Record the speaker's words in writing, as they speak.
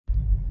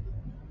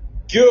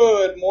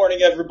Good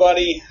morning,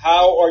 everybody.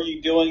 How are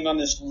you doing on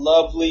this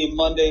lovely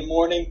Monday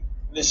morning?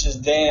 This is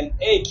Dan,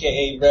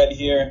 aka Red,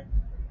 here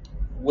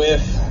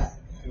with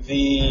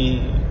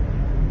the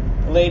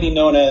lady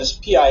known as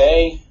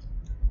PIA,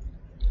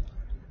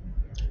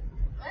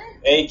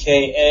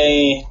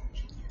 aka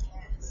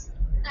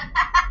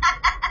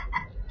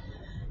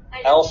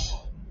Elf,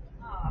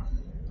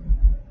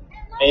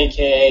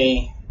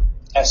 aka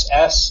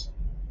SS.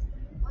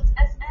 What's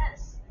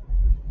SS?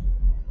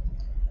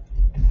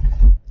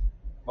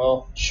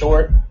 Well,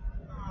 short,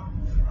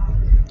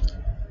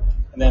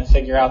 and then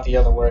figure out the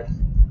other word.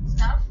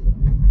 Stuff?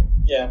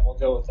 Yeah, we'll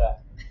go with that.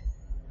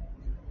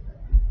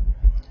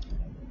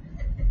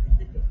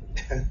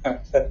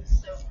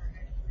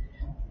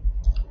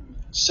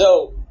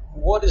 So,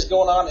 what is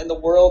going on in the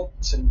world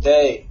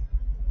today?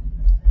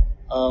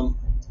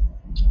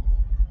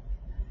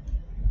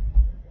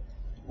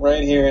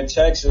 Right here in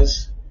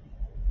Texas,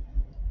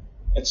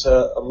 it's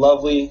a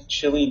lovely,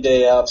 chilly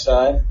day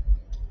outside,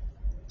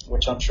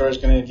 which I'm sure is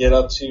going to get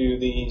up to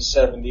the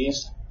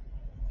 70s.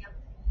 Yep.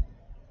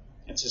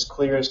 It's as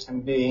clear as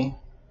can be.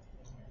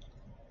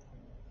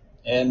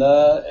 And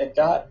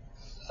the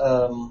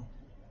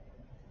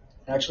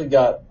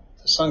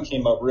sun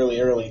came up really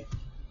early.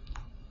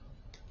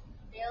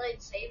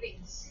 Daylight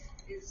savings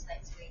is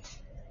next week.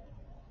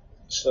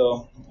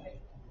 So,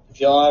 if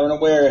y'all aren't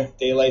aware,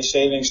 daylight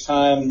savings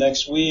time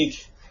next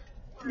week.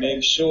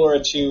 Make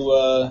sure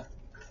to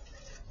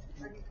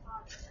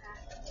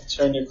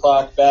turn your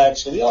clock back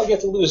so we all get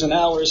to lose an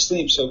hour of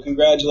sleep. So,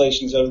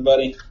 congratulations,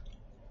 everybody.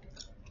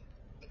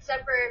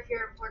 Except for if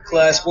you're in Puerto Rico.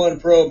 Class 1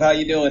 probe, how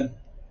you doing?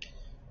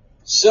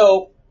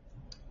 So,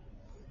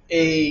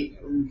 a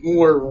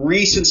more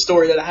recent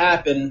story that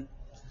happened,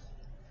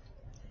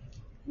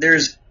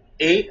 there's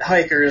 8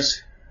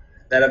 hikers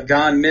that have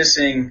gone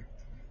missing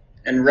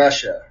in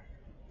Russia.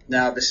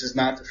 Now, this is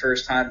not the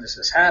first time this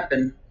has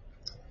happened.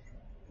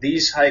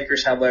 These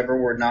hikers, however,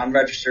 were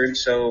non-registered,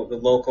 so the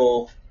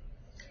local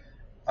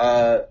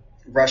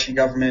Russian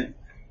government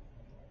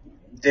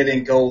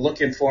didn't go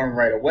looking for them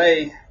right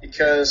away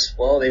because,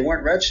 well, they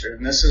weren't registered.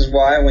 And this is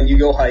why when you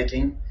go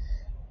hiking,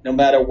 no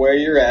matter where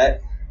you're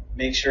at,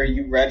 make sure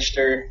you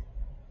register,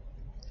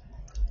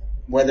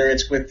 whether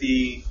it's with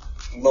the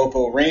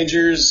local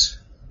rangers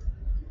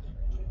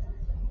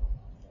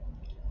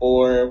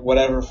or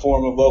whatever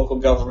form of local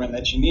government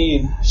that you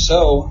need.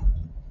 So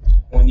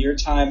when your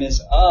time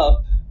is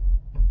up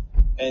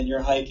and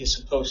your hike is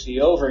supposed to be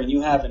over and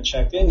you haven't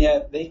checked in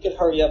yet, they could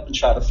hurry up and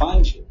try to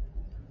find you.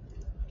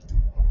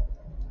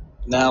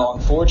 Now,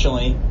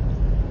 unfortunately,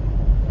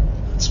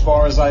 as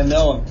far as I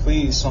know, and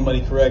please somebody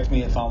correct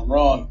me if I'm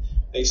wrong,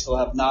 they still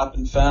have not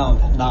been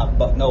found.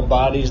 No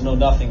bodies, no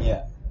nothing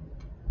yet.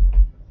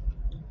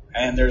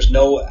 And there's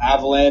no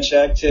avalanche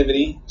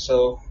activity,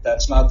 so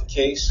that's not the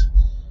case.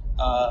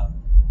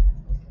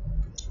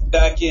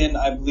 Back in,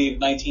 I believe,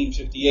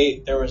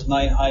 1958, there was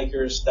 9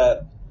 hikers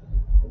that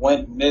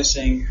went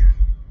missing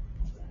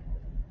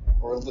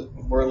or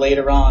were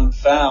later on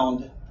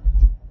found,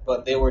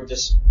 but they were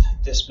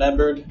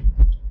dismembered.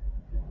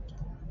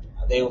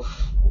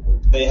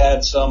 They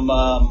had some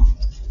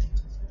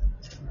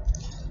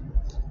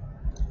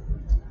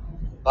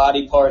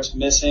body parts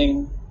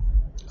missing,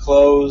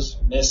 clothes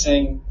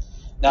missing.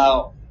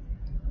 Now,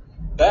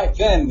 back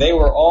then, they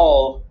were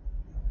all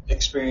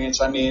experienced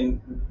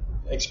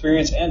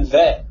and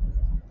vet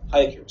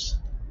hikers.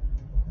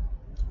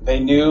 They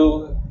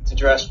knew to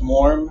dress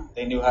warm.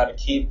 They knew how to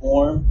keep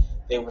warm.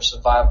 They were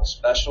survival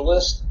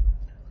specialists.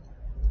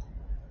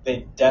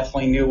 They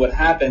definitely knew what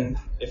happened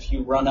if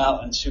you run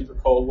out in super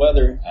cold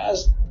weather,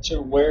 as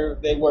to where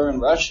they were in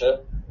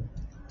Russia,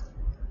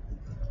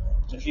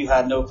 if you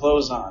had no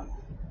clothes on.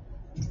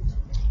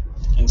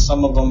 And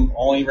some of them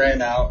only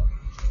ran out,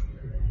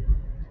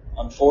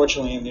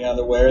 unfortunately, in the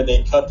underwear.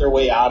 They cut their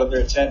way out of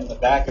their tent in the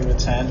back of the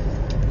tent.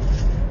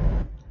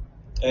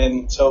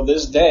 And till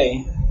this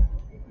day,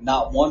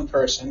 not one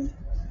person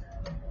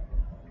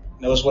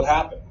knows what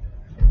happened.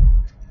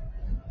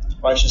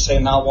 Or I should say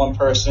not one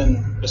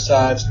person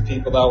besides the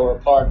people that were a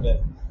part of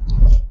it.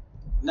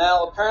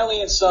 Now,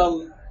 apparently in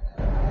some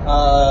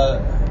a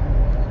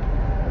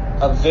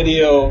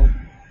video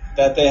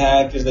that they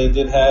had, because they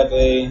did have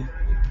a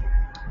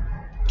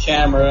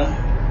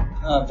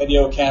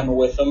video camera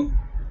with them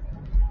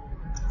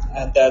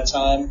at that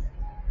time.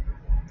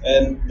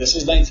 And this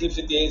is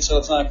 1958, so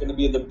it's not going to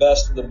be the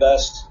best of the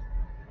best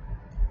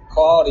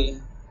quality.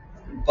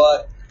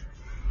 But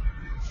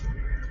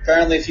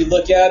apparently if you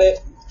look at it,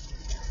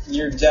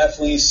 you're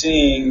definitely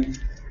seeing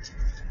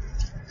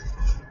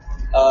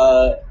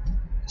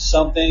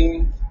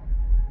something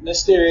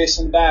mysterious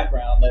in the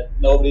background that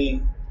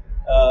nobody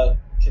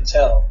could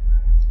tell.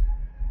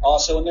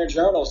 Also in their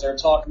journals, they're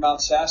talking about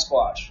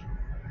Sasquatch,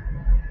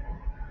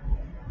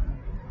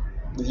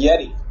 the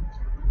Yeti,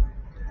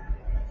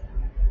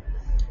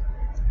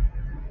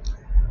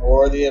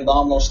 or the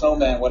Abominable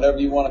Snowman, whatever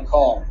you want to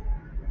call him.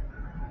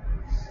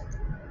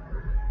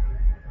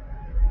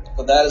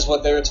 But that is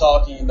what they were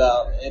talking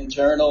about in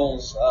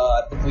journals.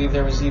 I believe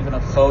there was even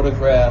a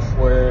photograph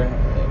where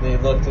they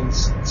looked and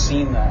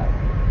seen that.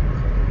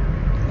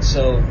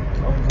 So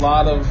a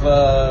lot of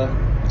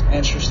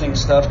interesting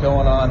stuff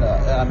going on.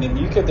 I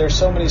mean, there's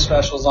so many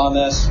specials on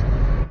this.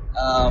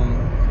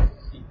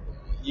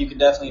 You can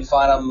definitely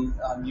find them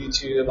on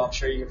YouTube. I'm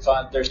sure you can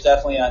find. There's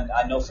definitely.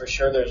 I know for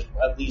sure there's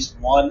at least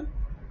one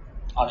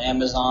on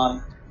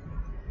Amazon.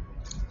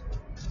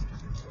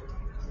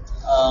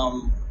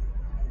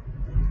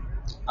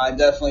 I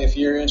definitely, if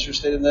you're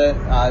interested in that,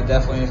 I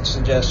definitely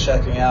suggest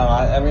checking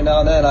out. Every now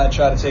and then I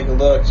try to take a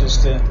look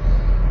just to,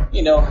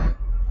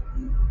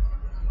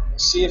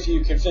 see if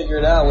you can figure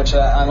it out, which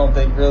I don't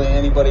think really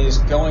anybody is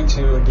going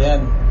to,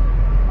 again,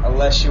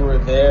 unless you were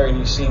there and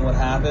you've seen what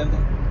happened.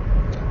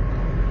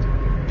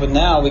 But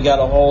now we got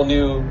a whole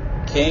new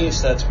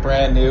case that's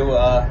brand new.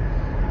 I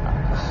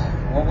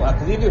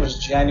believe it was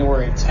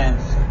January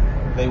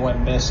 10th they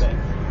went missing.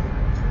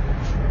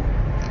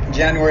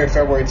 January,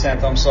 February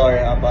 10th, I'm sorry.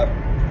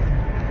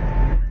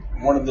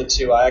 One of the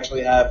two. I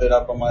actually have it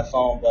up on my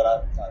phone, but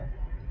I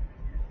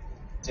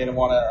didn't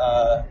want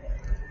to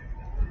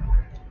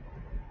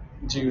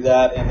do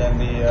that and then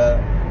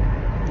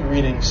the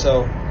reading.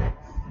 So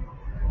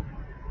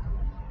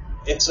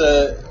it's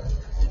a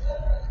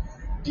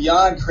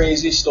beyond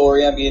crazy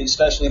story. I mean,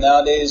 especially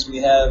nowadays, we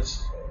have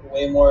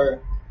way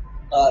more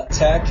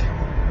tech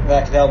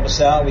that can help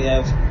us out. We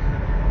have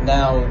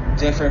now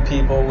different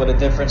people with a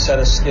different set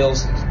of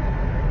skills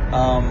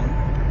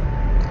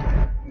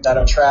that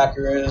are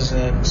trackers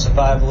and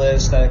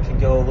survivalists that can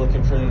go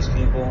looking for these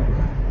people.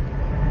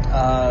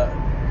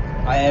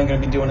 I am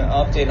going to be doing an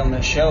update on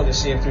the show to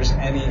see if there's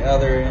any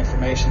other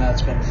information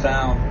that's been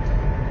found.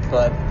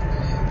 But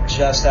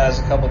just as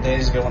a couple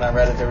days ago when I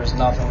read it, there was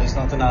nothing, at least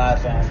nothing that I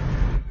found.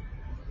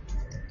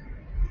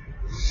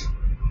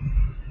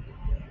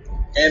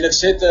 And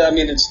it's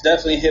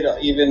definitely hit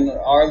even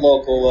our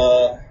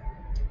local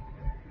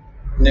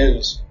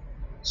news.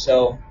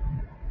 So,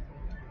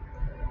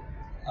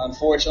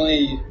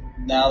 unfortunately,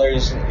 now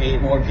there's 8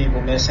 more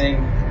people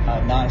missing,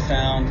 not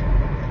found.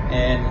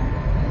 And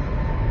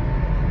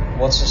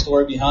what's the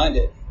story behind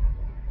it?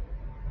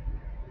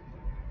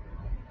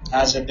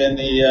 Has it been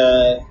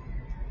the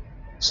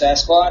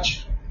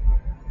Sasquatch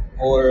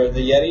or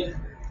the Yeti?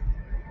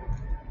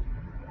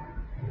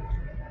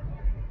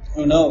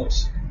 Who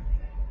knows?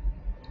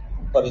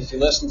 But if you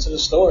listen to the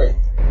story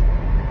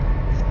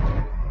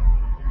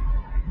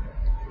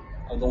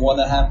of the one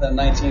that happened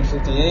in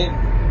 1958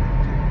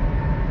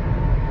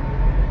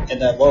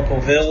 and that local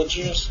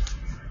villagers,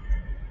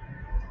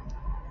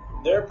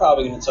 they're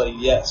probably going to tell you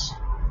yes.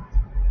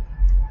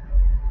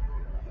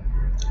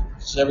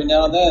 So every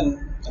now and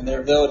then in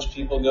their village,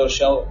 people go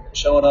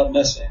showing up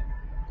missing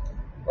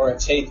or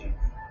taken.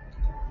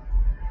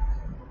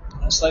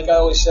 It's like I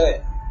always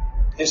say,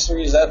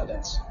 history is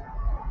evidence.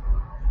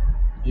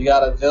 You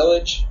got a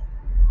village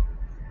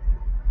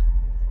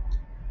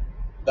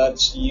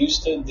that's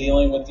used to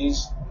dealing with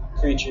these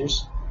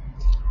creatures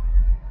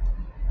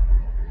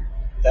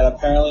that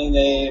apparently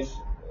they've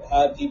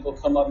had people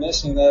come up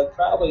missing that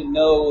probably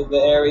know the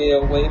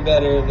area way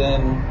better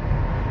than,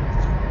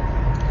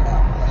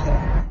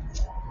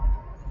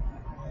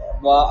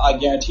 I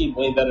guarantee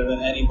way better than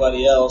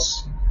anybody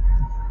else.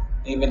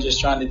 Even just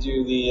trying to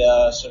do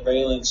the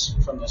surveillance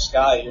from the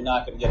sky, you're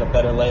not going to get a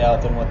better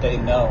layout than what they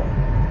know.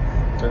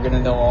 They're going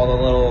to know all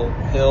the little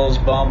hills,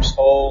 bumps,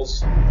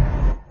 holes,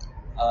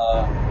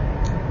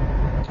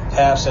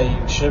 paths that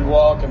you should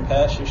walk and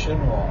paths you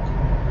shouldn't walk.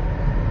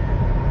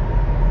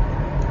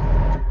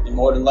 And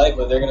more than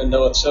likely, they're going to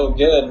know it so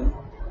good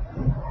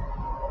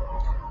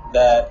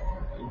that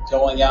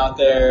going out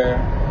there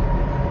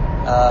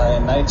at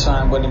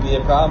nighttime wouldn't be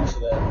a problem for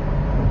them.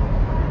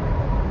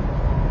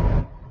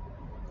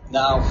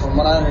 Now, from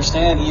what I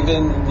understand,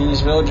 even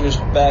these villagers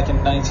back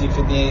in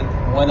 1958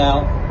 went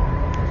out,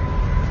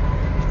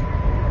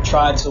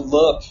 tried to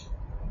look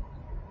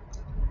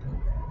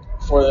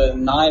for the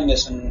 9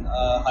 missing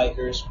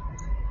hikers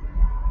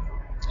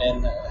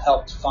and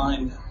helped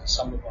find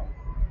some of them.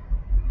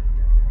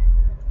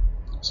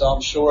 So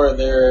I'm sure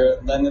they're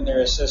lending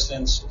their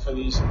assistance for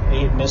these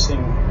 8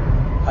 missing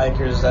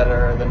hikers that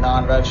are the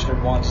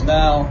non-registered ones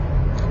now.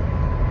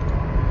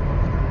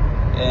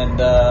 And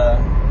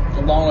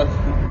along with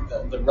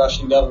the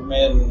Russian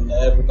government and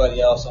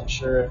everybody else, I'm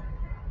sure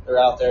they're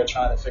out there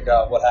trying to figure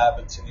out what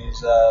happened to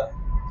these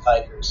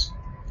hikers.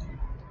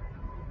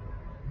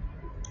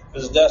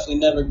 It's definitely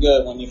never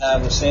good when you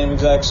have the same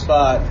exact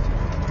spot,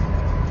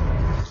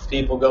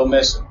 people go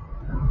missing.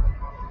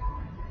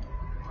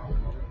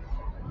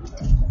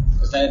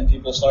 Because then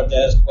people start to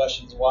ask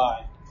questions,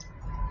 why?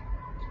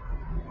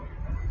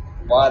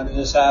 Why did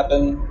this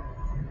happen?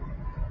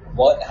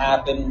 What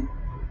happened?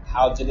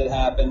 How did it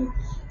happen?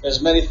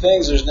 There's many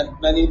things, there's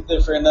many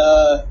different,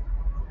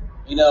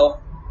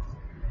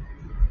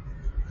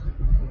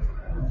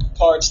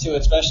 parts to it,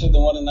 especially the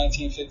one in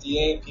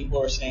 1958. People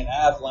were saying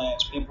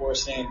avalanche. People were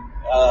saying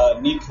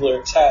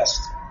nuclear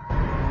test.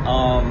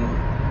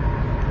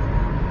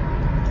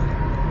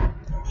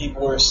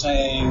 People were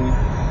saying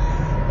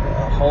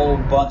a whole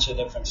bunch of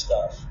different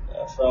stuff,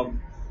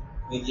 from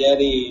the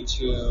Yeti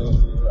to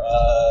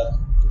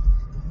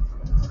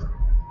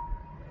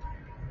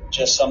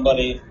just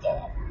somebody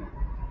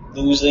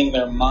losing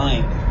their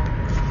mind.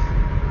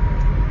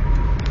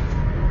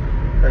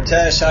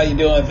 Ritesh, how you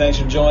doing? Thanks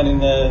for joining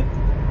the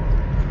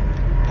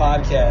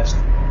podcast.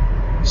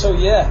 So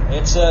yeah,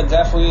 it's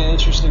definitely an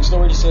interesting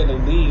story to say the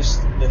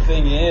least. The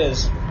thing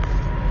is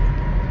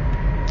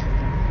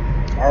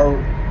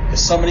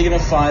somebody going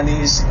to find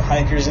these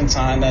hikers in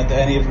time that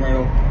any of them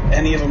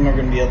are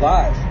going to be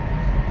alive?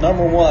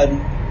 Number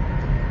one,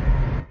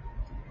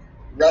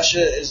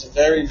 Russia is a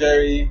very,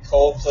 very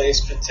cold place,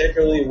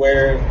 particularly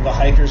where the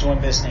hikers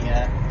went missing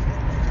at.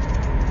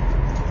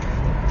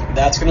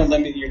 That's going to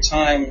limit your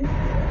time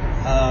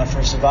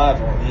for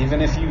survival.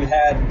 Even if you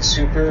had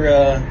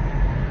super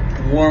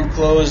warm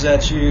clothes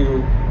that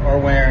you are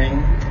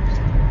wearing,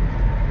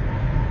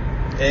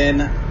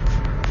 and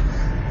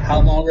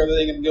how long are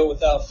they going to go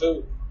without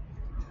food?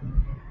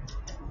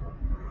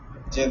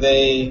 Do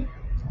they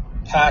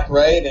pack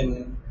right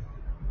and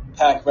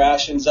pack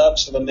rations up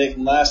so that they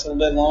can last a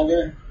little bit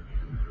longer?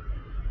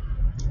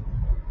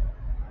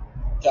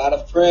 God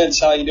of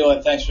Prince, how you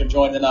doing? Thanks for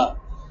joining up.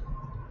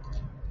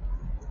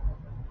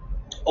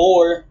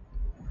 Or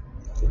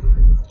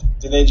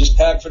do they just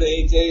pack for the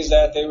 8 days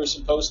that they were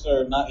supposed to,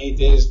 or not 8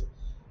 days,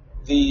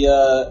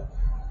 the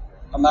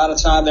amount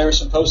of time they were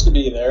supposed to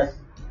be there,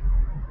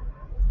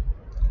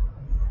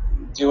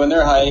 doing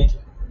their hike,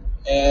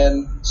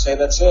 and say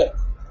that's it?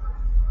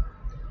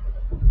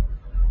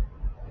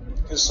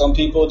 Because some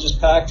people just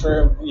pack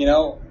for,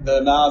 the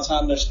amount of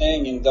time they're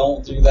staying and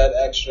don't do that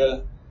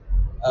extra,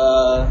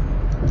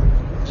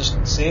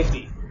 just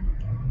safety.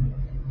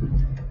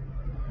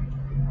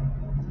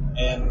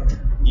 And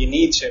you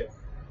need to.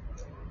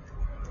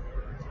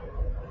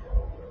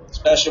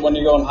 Especially when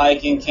you're going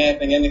hiking,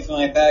 camping, anything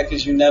like that,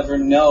 because you never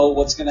know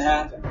what's going to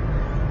happen.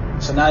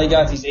 So now you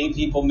got these 8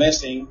 people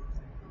missing.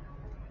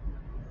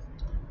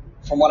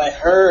 From what I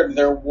heard,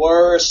 there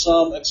were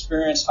some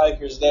experienced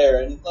hikers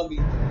there. And let me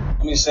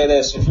say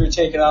this. If you're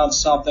taking on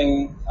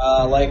something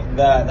like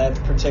that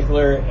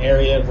particular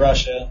area of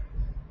Russia,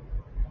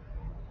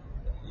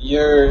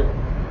 you're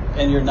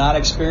not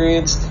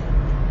experienced,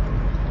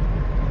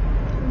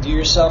 do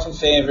yourself a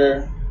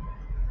favor,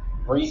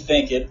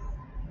 rethink it,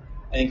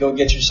 and go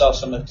get yourself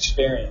some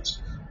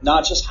experience.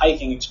 Not just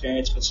hiking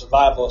experience, but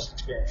survivalist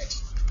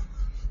experience.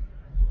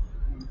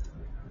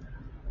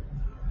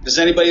 Does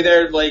anybody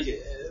there,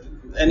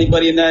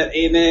 anybody in that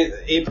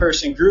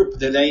 8-person group,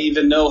 do they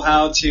even know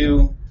how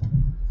to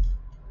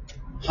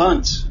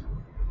hunt,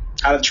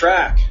 how to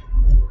track?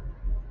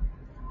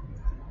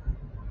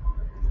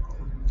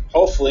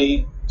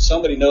 Hopefully,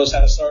 somebody knows how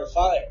to start a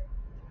fire.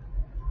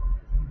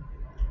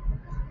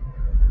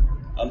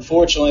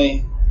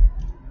 Unfortunately,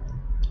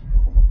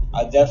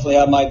 I definitely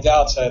have my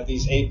doubts that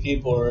these 8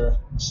 people are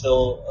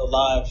still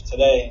alive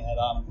today,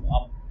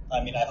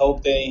 and I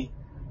hope they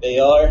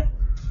are.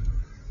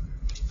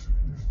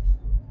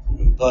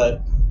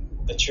 But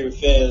the truth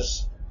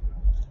is,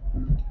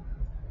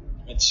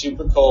 it's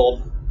super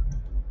cold,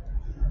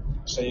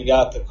 so you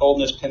got the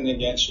coldness pinned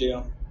against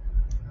you.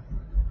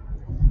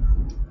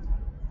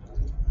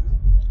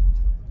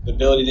 The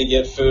ability to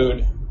get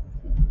food,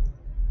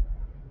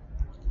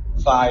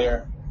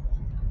 fire,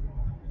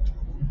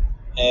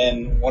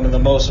 and one of the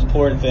most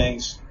important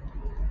things,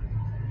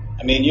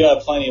 you have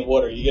plenty of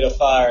water. You get a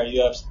fire,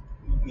 you have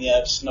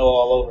snow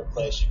all over the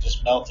place. You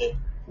just melt it,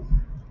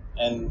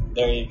 and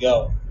there you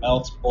go.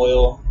 Melt,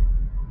 boil,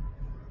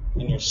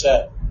 and you're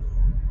set.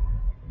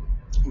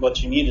 But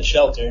you need a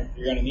shelter.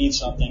 You're going to need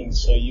something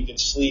so you can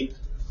sleep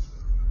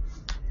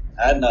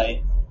at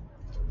night,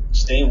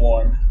 stay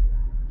warm,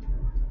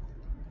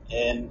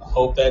 and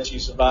hope that you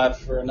survive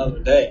for another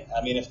day.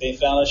 If they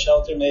found a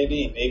shelter,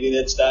 maybe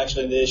that's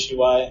actually the issue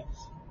why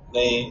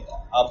they,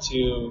 up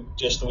to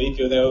just a week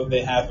ago,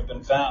 they haven't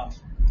been found.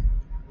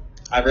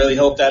 I really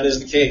hope that is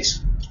the case.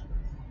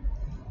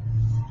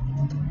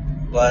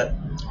 But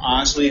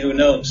honestly, who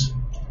knows?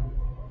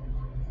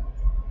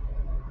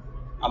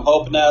 I'm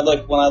hoping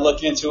that when I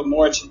look into it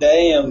more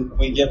today and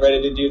we get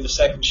ready to do the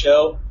second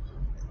show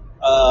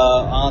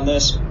on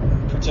this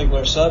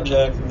particular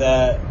subject,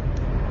 that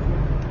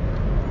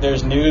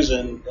there's news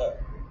and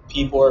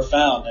people are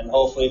found, and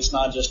hopefully it's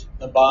not just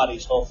the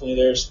bodies. Hopefully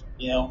there's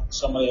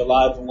somebody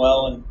alive and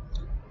well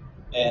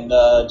and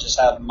just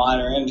have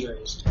minor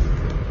injuries.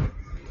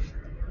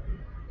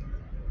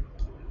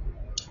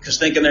 Because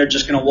thinking they're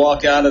just going to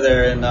walk out of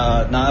there and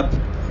not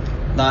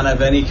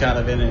have any kind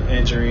of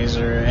injuries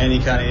or any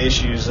kind of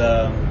issues,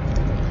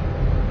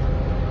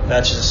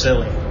 that's just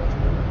silly.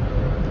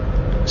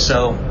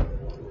 So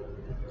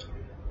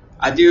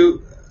I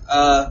do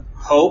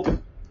hope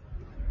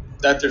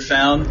that they're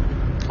found.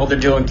 Hope they're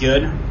doing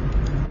good.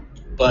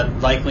 But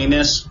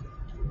likeliness,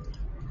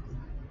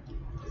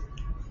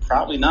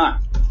 probably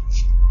not.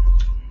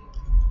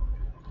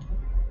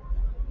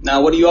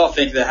 Now, what do you all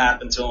think that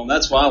happened to them?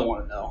 That's what I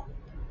want to know.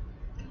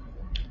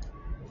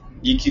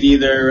 You could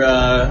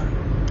either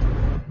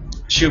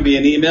shoot me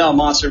an email,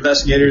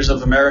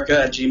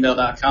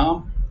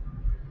 monsterinvestigatorsofamerica@gmail.com.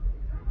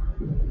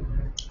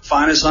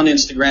 find us on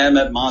Instagram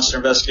at Monster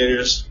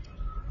Investigators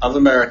of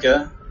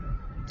America.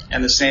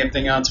 And the same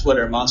thing on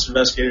Twitter, Monster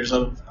Investigators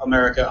of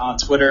America on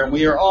Twitter. And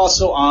we are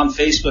also on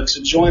Facebook,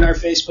 so join our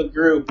Facebook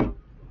group.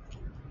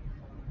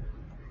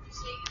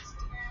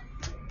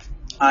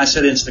 I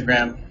said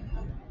Instagram.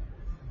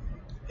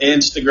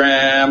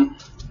 Instagram,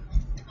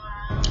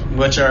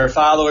 which our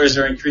followers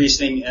are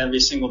increasing every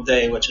single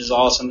day, which is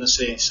awesome to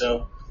see.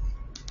 So,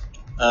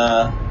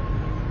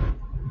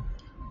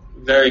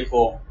 very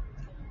cool.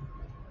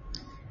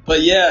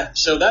 But yeah,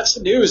 so that's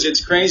the news.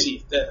 It's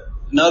crazy.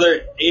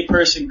 Another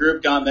 8-person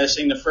group gone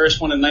missing. The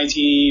first one in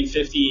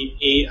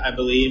 1958, I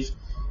believe,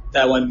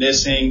 that went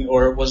missing.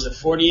 Or was it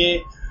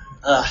 48?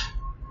 One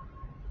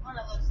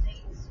of those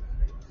things.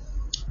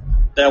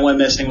 That went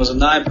missing was a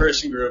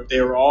 9-person group. They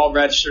were all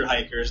registered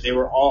hikers. They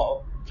were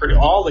all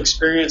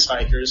experienced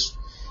hikers.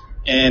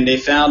 And they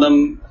found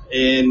them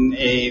in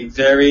a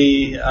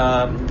very,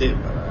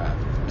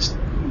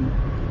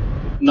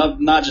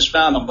 not just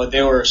found them, but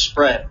they were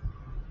spread.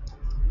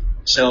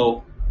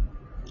 So,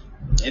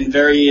 in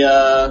very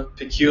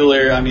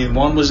peculiar,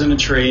 one was in a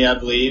tree, I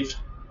believe.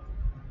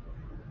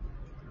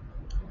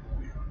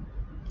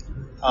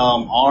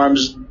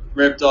 Arms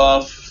ripped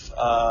off,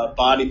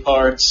 body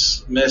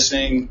parts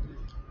missing.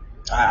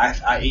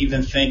 I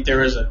even think there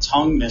was a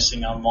tongue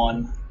missing on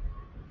one.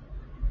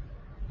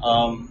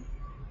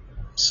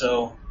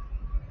 So,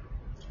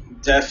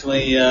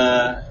 definitely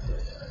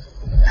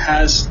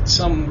has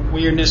some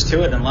weirdness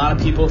to it, and a lot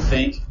of people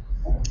think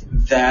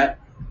that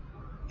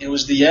it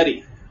was the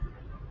Yeti.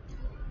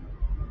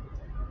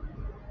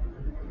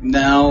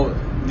 Now,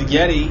 the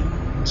Yeti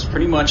is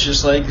pretty much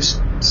just like the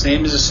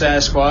same as a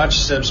Sasquatch,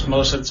 except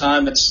most of the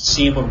time it's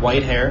seen with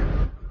white hair.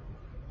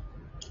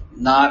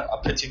 Not a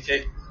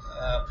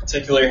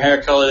particular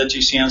hair color that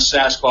you see on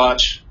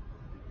Sasquatch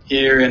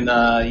here in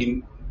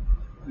the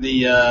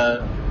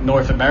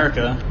North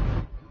America.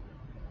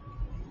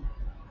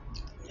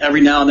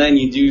 Every now and then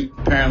you do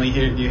apparently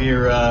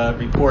hear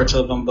reports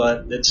of them,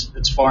 but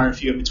it's far and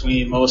few in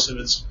between. Most of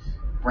it's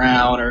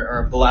brown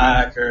or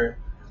black or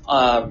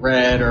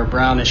red or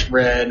brownish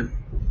red.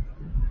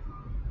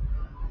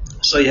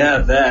 So you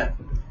have that.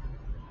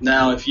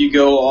 Now, if you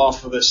go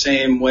off of the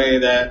same way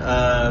that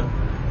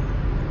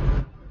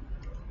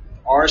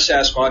our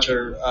Sasquatch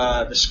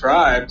are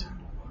described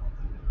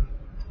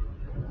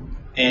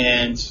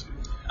and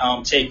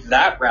take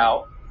that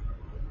route,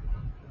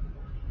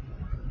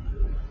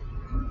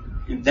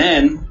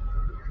 then,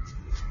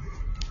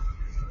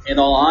 in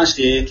all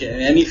honesty,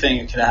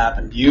 anything could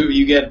happen.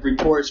 You get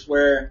reports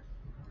where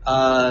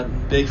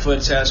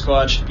Bigfoot,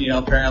 Sasquatch,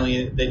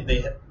 apparently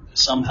they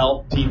some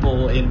help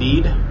people in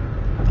need.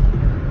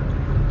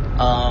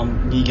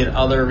 You get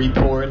other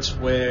reports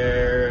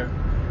where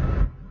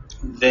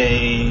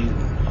they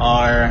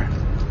are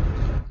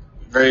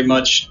very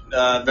much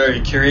very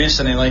curious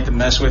and they like to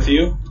mess with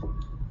you.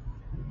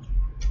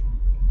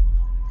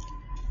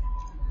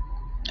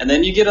 And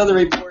then you get other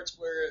reports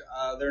where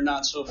they're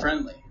not so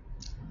friendly.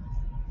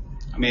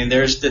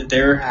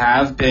 There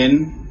have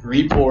been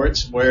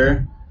reports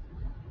where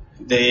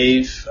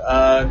they've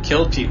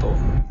killed people.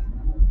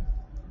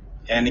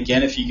 And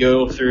again, if you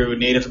go through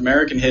Native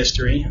American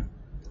history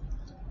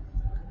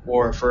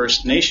or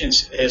First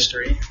Nations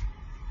history,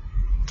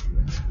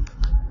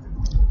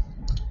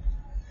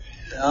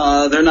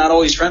 they're not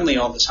always friendly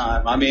all the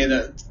time.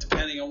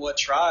 Depending on what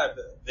tribe,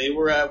 they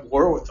were at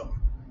war with them.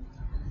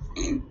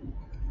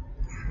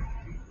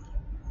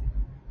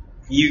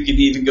 You could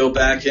even go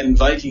back in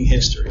Viking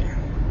history.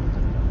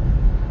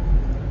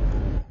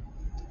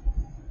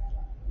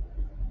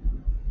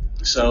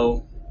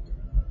 So,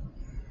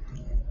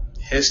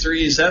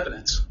 history is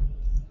evidence.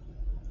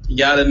 You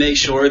got to make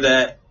sure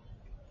that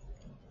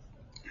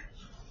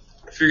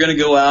if you're going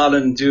to go out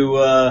and do,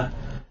 a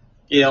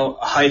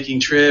hiking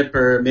trip,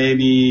 or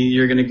maybe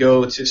you're going to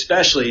go to,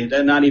 especially,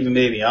 not even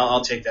maybe,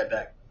 I'll take that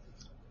back.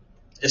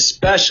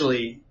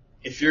 Especially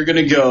if you're going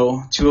to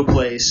go to a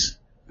place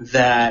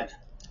that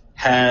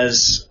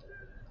has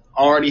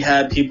already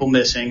had people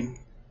missing,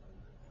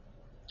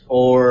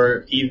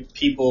 or even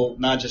people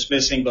not just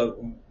missing but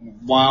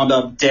wound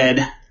up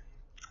dead.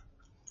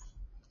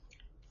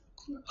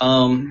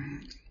 You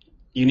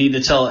need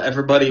to tell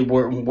everybody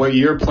where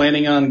you're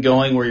planning on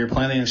going, where you're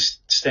planning on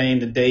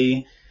staying the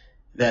day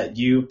that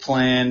you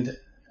planned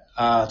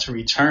to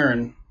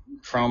return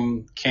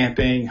from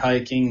camping,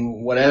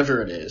 hiking,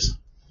 whatever it is,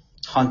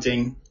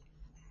 hunting.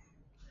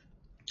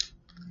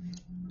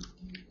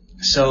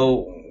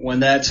 So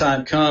when that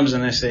time comes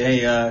and they say,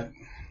 hey,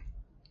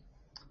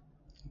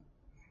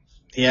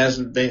 he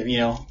hasn't been,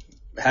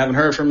 haven't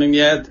heard from him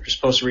yet. They're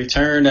supposed to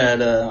return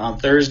on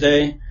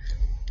Thursday,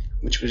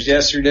 which was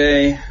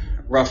yesterday,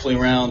 roughly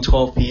around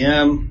 12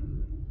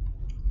 p.m.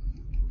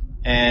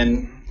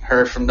 and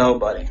heard from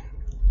nobody.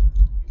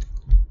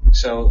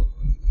 So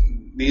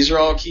these are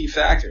all key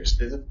factors.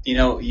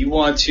 You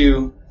want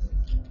to,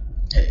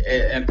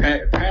 and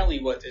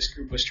apparently what this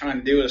group was trying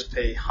to do is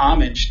pay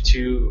homage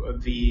to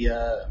the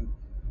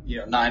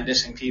 9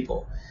 missing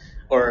people,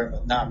 or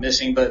not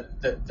missing,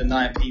 but the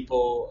 9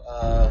 people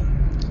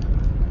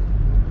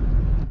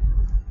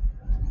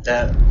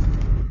that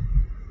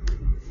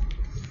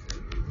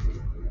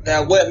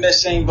went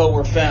missing but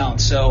were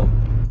found. So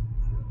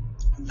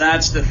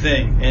that's the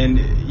thing.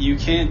 And you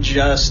can't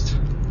just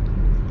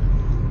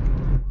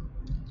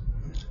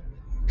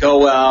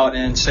go out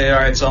and say, all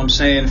right, so I'm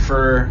saying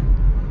for,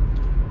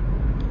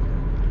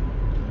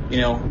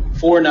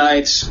 4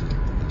 nights,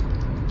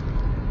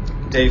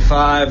 day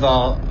 5,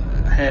 I'll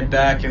head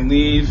back and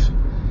leave.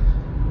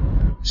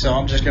 So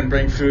I'm just going to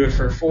bring food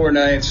for 4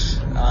 nights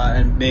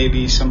and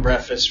maybe some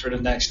breakfast for the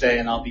next day,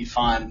 and I'll be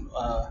fine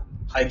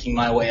hiking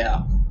my way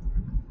out.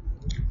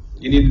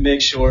 You need to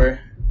make sure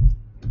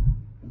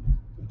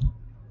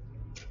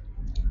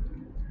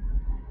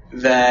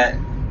that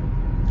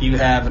you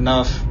have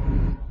enough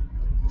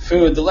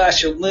food to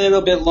last you a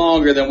little bit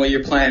longer than what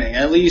you're planning.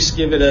 At least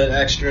give it an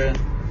extra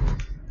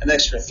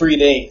 3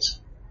 days.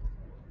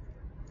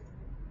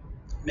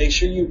 Make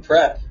sure you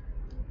prep.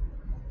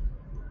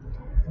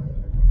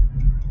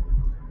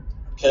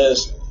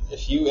 Because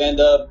if you end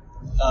up,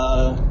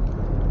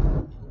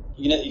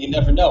 you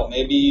never know.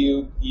 Maybe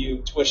you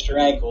twist your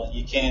ankle and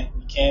you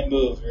can't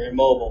move. You're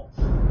immobile.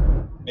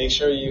 Make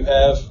sure you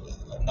have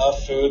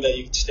enough food that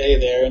you can stay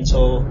there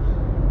until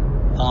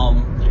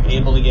you're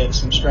able to get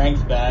some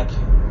strength back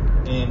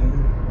and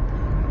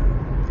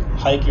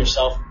hike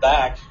yourself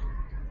back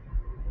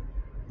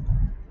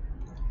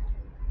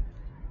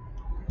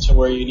to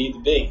where you need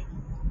to be.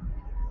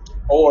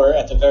 Or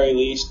at the very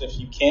least, if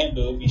you can't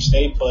move, you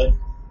stay put,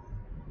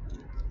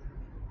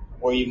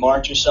 or you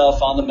mark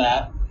yourself on the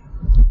map,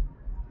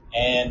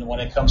 and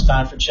when it comes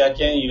time for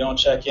check-in, you don't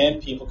check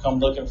in, people come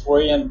looking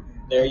for you, and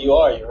there you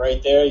are. You're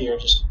right there. You're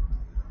just,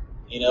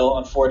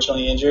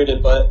 unfortunately injured,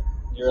 but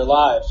you're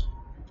alive.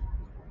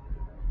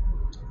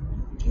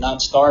 You're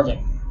not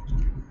starving.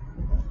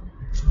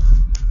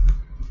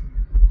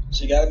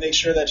 So you got to make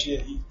sure that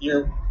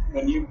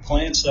when you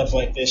plan stuff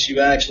like this, you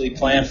actually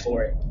plan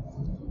for it.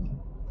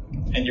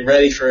 And you're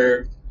ready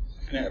for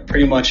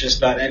pretty much just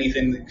about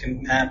anything that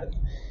can happen.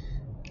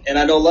 And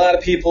I know a lot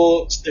of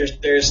people,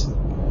 there's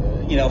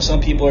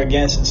some people are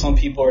against it, some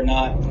people are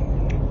not.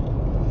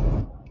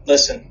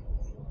 Listen,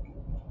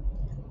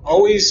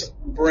 always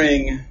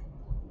bring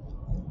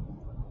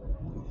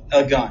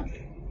a gun.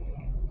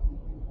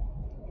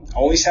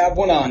 Always have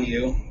one on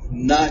you,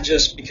 not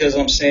just because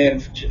I'm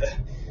saying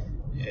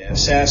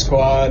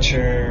Sasquatch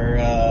or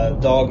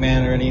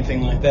Dogman or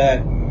anything like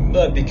that,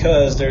 but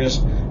because there's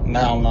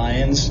mountain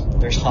lions,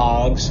 there's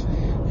hogs,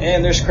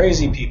 and there's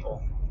crazy people.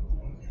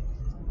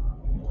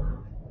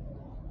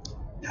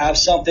 Have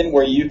something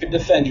where you can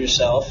defend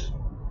yourself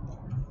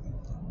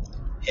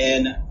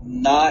and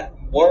not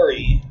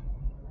worry,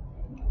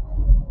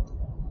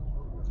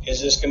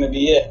 is this going to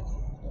be it?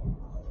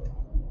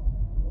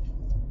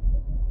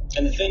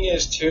 And the thing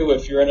is, too,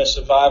 if you're in a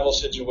survival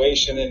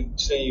situation and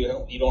say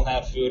you don't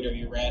have food or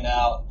you ran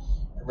out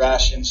of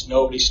rations,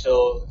 nobody's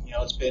still,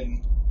 it's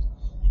been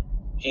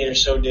 8 or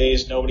so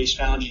days, nobody's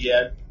found you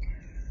yet,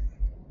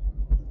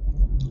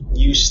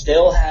 you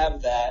still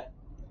have that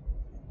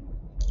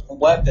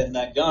weapon,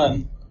 that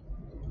gun,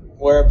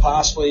 where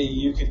possibly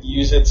you could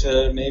use it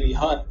to maybe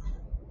hunt.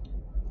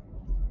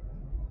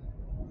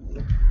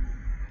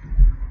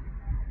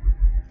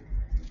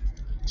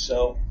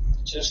 So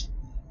just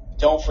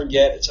don't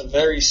forget, it's a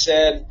very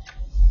sad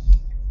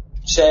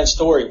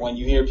story when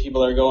you hear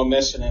people are going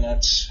missing, and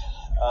it's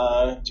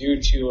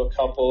due to a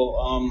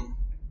couple,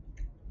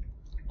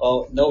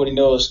 nobody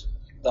knows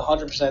the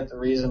 100% the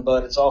reason,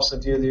 but it's also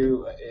due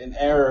to an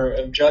error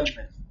of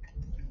judgment.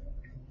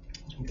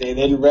 They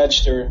didn't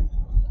register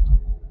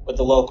with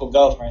the local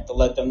government to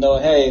let them know,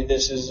 hey,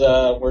 this is,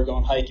 we're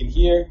going hiking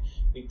here.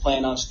 We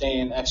plan on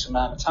staying X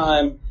amount of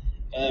time,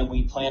 and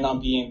we plan on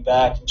being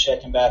back and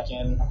checking back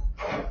in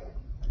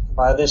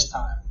by this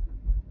time.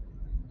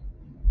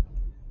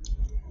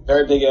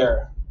 Very big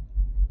error.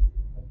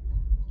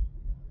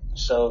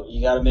 So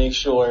you got to make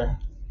sure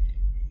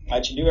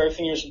that you do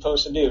everything you're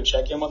supposed to do.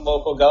 Check in with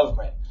local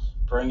government.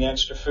 Bring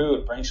extra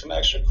food. Bring some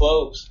extra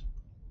clothes.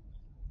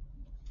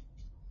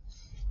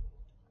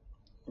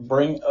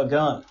 Bring a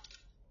gun.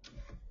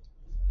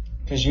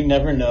 Because you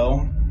never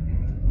know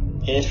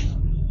if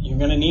you're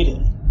going to need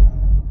it.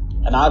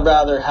 And I'd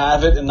rather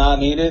have it and not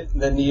need it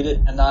than need it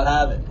and not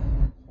have it.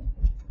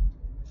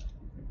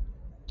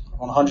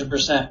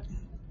 100%.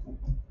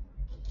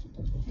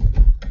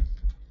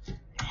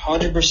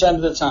 100%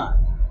 of the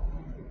time.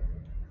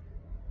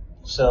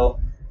 So,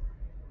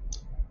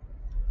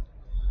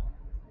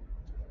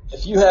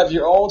 if you have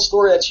your own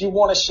story that you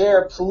want to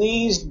share,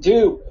 please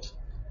do.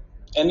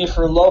 And if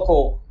you're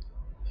local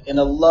in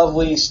a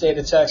lovely state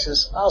of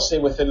Texas, I'll say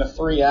within a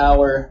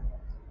 3-hour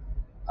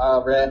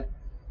rent,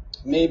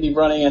 maybe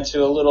running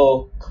into a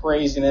little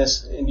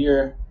craziness in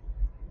your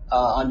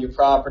on your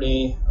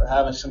property or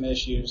having some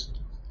issues,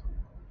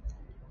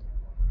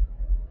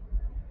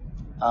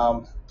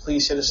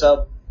 please hit us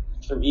up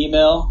through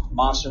email,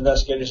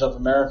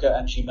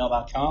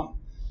 monsterinvestigatorsofamerica@gmail.com.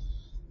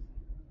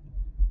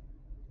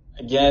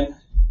 Again,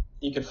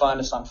 you can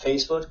find us on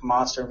Facebook,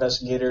 Monster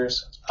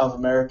Investigators of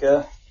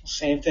America.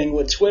 Same thing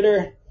with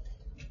Twitter.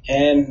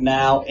 and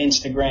now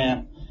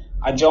Instagram.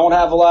 I don't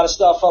have a lot of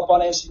stuff up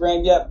on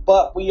Instagram yet,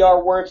 but we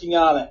are working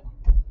on it.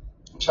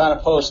 I'm trying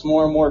to post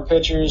more and more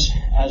pictures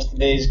as the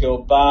days go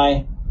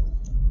by.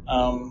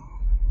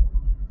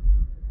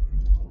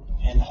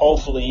 And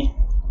hopefully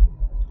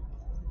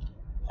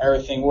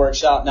everything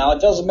works out. Now,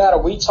 it doesn't matter.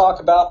 We talk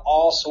about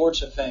all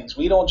sorts of things.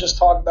 We don't just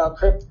talk about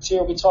cryptids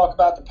here. We talk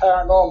about the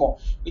paranormal.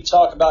 We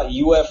talk about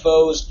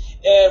UFOs.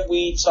 And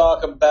we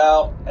talk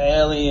about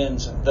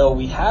aliens. Though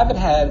we haven't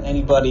had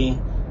anybody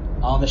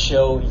on the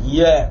show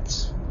yet,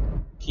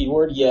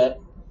 keyword yet,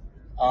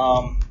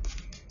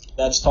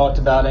 that's talked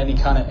about any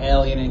kind of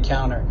alien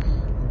encounter.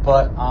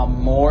 But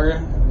I'm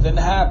more than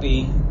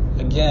happy,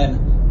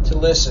 again, to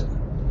listen.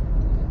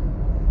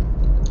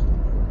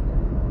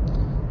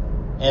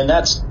 And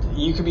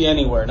you could be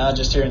anywhere, not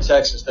just here in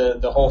Texas.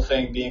 The whole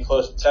thing being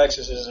close to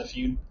Texas is if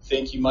you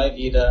think you might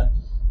need a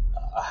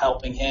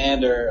helping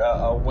hand or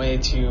a way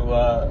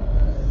to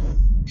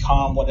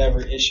calm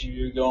whatever issue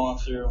you're going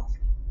through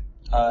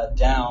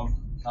down,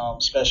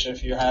 especially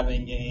if you're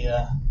having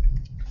a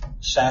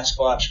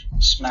Sasquatch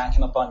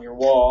smacking up on your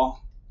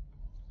wall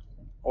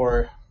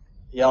or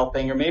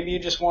yelping, or maybe you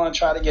just want to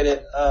try to get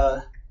it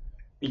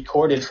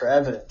recorded for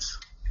evidence.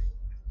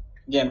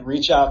 Again,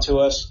 reach out to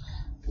us,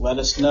 let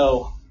us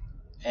know,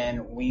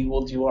 and we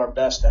will do our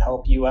best to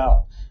help you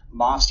out.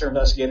 Monster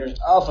Investigators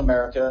of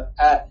America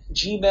at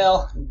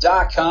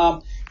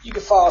gmail.com. You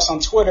can follow us on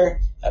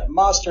Twitter at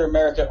Monster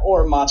America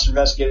or Monster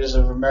Investigators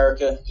of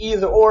America.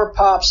 Either or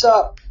pops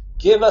up.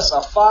 Give us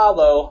a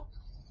follow.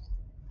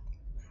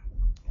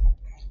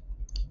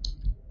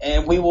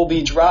 And we will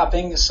be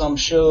dropping some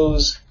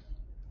shows,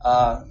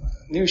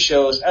 new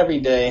shows every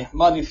day,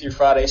 Monday through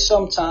Friday.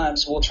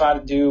 Sometimes we'll try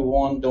to do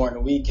one during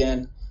the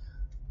weekend.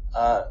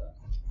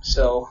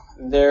 So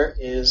there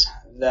is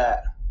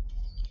that.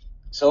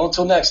 So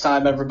until next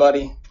time,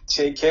 everybody,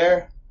 take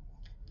care.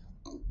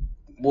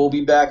 We'll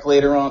be back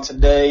later on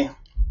today.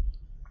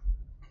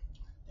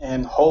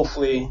 And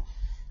hopefully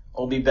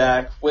we'll be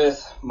back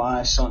with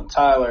my son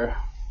Tyler.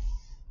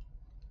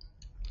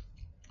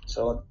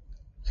 So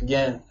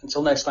again,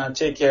 until next time,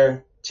 take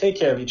care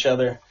of each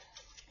other,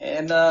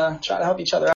 and try to help each other out.